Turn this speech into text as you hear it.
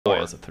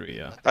as a 3,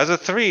 yeah. As a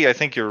 3, I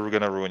think you're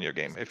gonna ruin your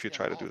game if you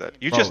try to do that.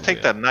 You just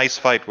take that nice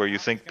fight where you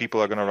think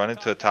people are gonna run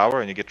into a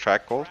tower and you get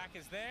track gold.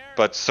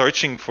 But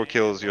searching for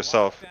kills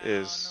yourself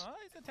is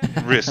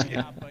risky.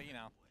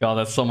 God,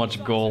 that's so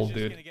much gold,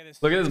 dude.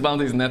 Look at his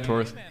bounty's net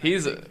worth.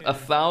 He's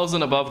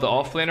 1,000 above the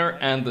offlaner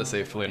and the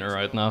safe laner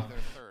right now.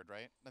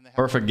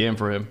 Perfect game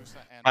for him.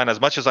 And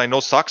as much as I know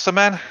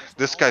Saksaman,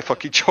 this guy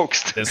fucking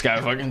chokes. This guy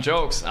fucking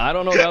chokes. I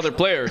don't know the other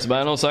players, but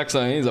I know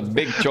Saksa, he's a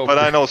big choker. But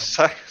I know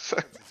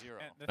Saksa.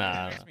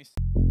 Nah.